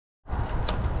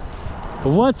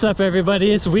What's up,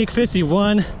 everybody? It's week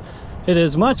 51. It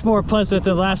is much more pleasant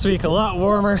than last week, a lot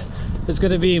warmer. It's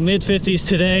going to be mid-50s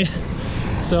today.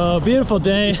 So beautiful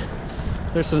day.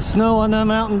 There's some snow on the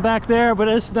mountain back there, but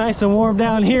it's nice and warm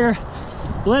down here.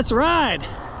 Let's ride.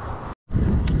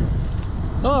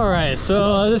 All right, so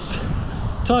I'll just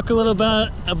talk a little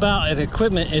bit about an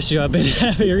equipment issue I've been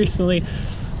having recently.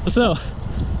 So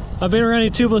I've been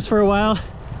running tubeless for a while.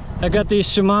 I got these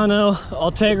Shimano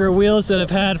Ultegra wheels that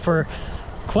I've had for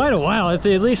quite a while. It's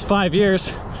at least 5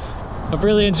 years. I've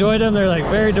really enjoyed them. They're like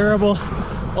very durable.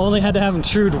 Only had to have them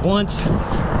trued once,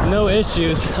 no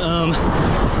issues.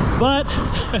 But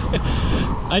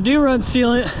I do run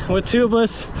sealant with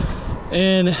tubeless,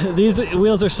 and these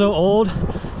wheels are so old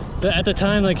that at the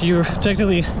time, like, you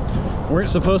technically weren't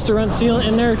supposed to run sealant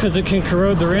in there because it can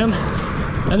corrode the rim,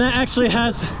 and that actually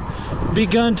has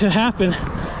begun to happen.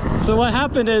 So what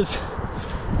happened is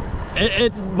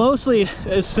it mostly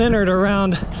is centered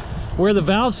around where the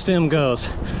valve stem goes.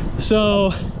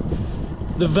 So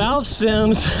the valve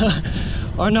stems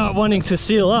are not wanting to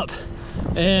seal up,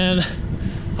 and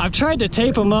I've tried to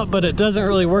tape them up, but it doesn't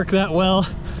really work that well.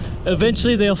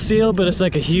 Eventually they'll seal, but it's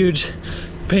like a huge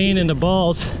pain in the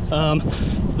balls.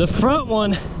 The front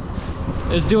one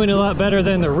is doing a lot better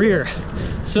than the rear.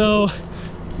 So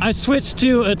I switched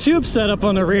to a tube setup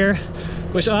on the rear,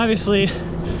 which obviously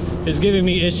is giving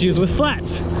me issues with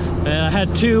flats. And I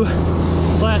had 2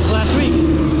 flats last week.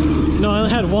 No, I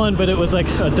only had 1, but it was like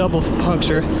a double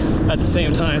puncture at the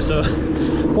same time. So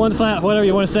 1 flat, whatever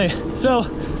you want to say. So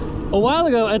a while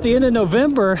ago, at the end of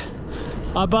November,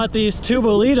 I bought these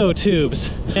Tubolito tubes.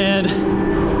 And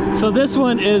so this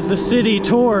one is the City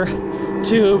Tour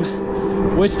tube,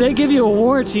 which they give you a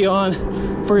warranty on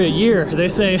for a year. They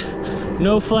say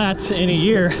no flats in a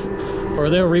year or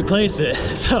they'll replace it.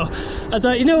 So I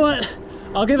thought, you know what,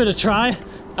 I'll give it a try.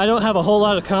 I don't have a whole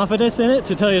lot of confidence in it,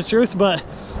 to tell you the truth, but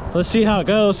let's see how it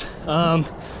goes.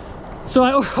 So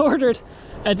I ordered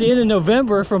at the end of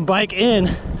November from Bike Inn,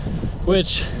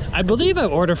 which I believe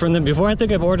I've ordered from them before. I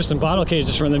think I've ordered some bottle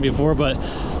cages from them before, but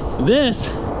this,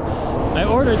 I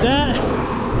ordered that,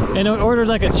 and I ordered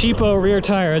like a cheapo rear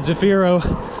tire, a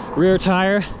Zafiro rear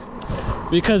tire,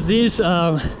 because these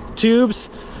tubes,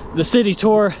 the City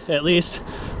Tour, at least,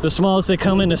 the smallest they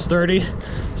come in is 30.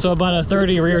 So I bought a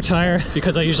 30 rear tire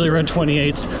because I usually run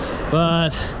 28s. But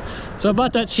so I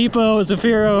bought that cheapo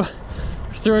Zafiro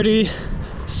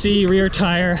 30C rear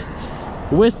tire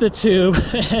with the tube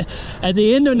at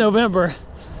the end of November,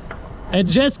 and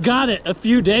just got it a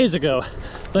few days ago.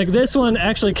 Like, this one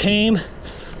actually came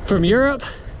from Europe,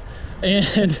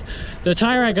 and the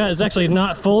tire I got is actually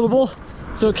not foldable.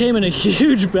 So it came in a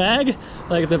huge bag,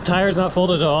 like the tire's not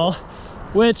folded at all,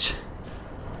 which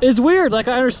is weird. Like,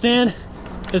 I understand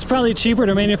it's probably cheaper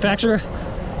to manufacture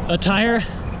a tire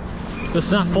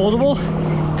that's not foldable,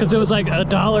 because it was like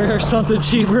 $1 or something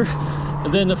cheaper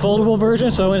than the foldable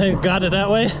version, so I went and got it that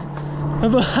way.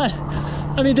 But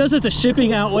I mean, doesn't the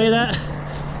shipping outweigh that?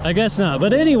 I guess not.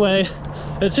 But anyway,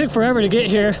 it took forever to get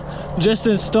here. Just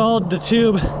installed the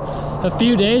tube a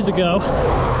few days ago.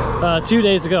 2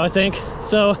 days ago, I think.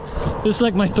 So this is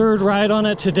like my 3rd ride on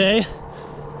it today,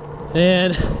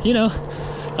 and you know,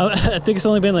 I think it's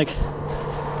only been like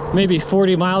maybe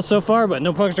 40 miles so far, but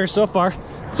no punctures so far.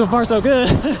 So far so good.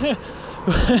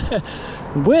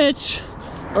 Which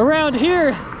around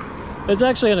here is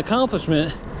actually an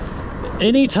accomplishment.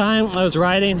 Anytime I was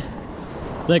riding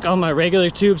like on my regular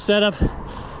tube setup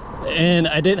and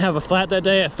I didn't have a flat that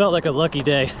day, it felt like a lucky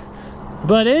day.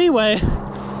 But anyway,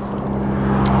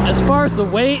 as far as the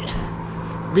weight,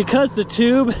 because the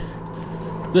tube,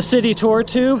 the City Tour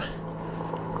tube,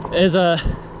 is a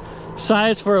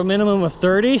size for a minimum of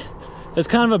 30, it's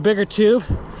kind of a bigger tube.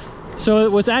 So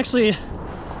it was actually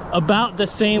about the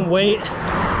same weight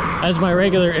as my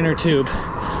regular inner tube.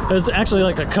 It was actually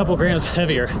like a couple grams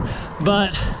heavier.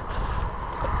 But,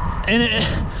 and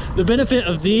the benefit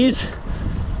of these,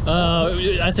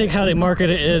 I think how they market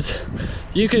it is,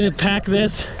 you can pack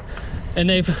this and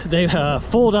they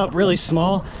fold up really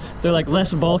small. They're like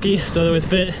less bulky, so they would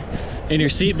fit in your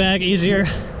seat bag easier.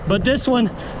 But this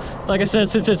one, like I said,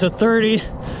 since it's a 30,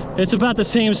 it's about the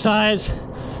same size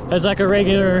as like a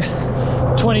regular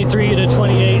 23 to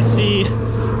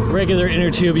 28C regular inner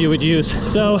tube you would use.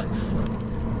 So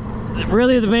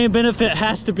really the main benefit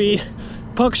has to be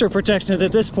puncture protection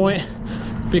at this point,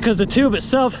 because the tube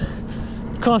itself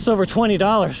costs over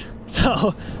 $20.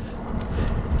 So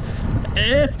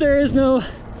if there is no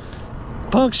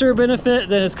puncture benefit,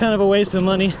 then it's kind of a waste of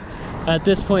money at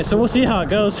this point. So we'll see how it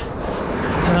goes.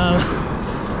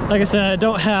 Like I said, I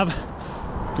don't have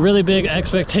really big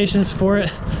expectations for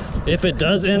it. If it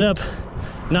does end up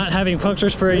not having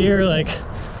punctures for a year, like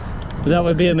that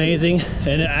would be amazing.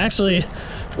 And it actually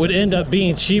would end up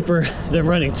being cheaper than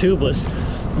running tubeless,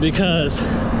 because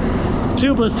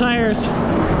tubeless tires,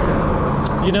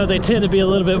 you know, they tend to be a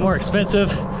little bit more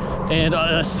expensive, and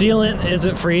a sealant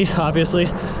isn't free, obviously.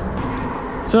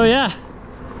 So yeah,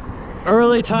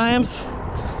 early times.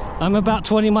 I'm about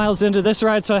 20 miles into this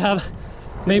ride, so I have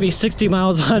maybe 60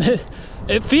 miles on it.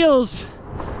 It feels,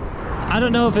 I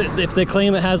don't know if they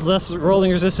claim it has less rolling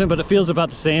resistance, but it feels about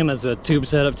the same as a tube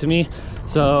setup to me.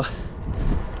 So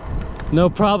no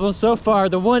problem so far.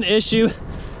 The one issue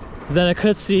that I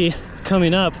could see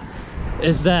coming up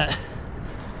is that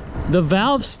the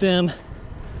valve stem,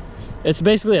 it's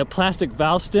basically a plastic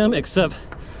valve stem, except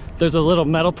there's a little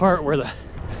metal part where the,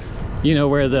 you know,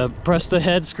 where the Presta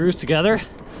head screws together.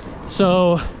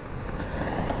 So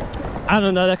I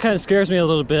don't know, that kind of scares me a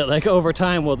little bit. Like, over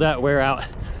time, will that wear out?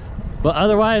 But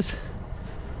otherwise,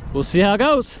 we'll see how it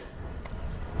goes.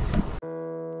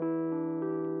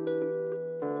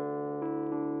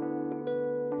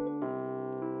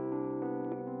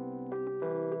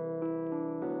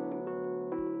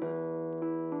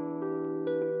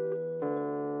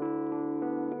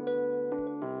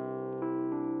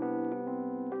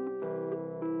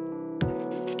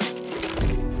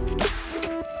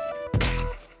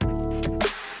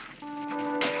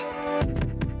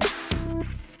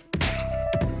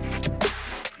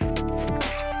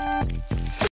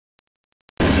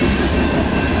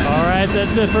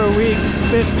 That's it for week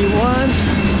 51.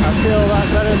 I feel a lot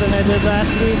better than I did last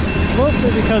week,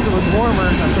 mostly because it was warmer.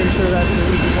 I'm pretty sure that's the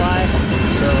reason why.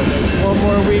 So there's one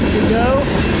more week to go.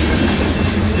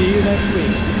 See you next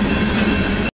week.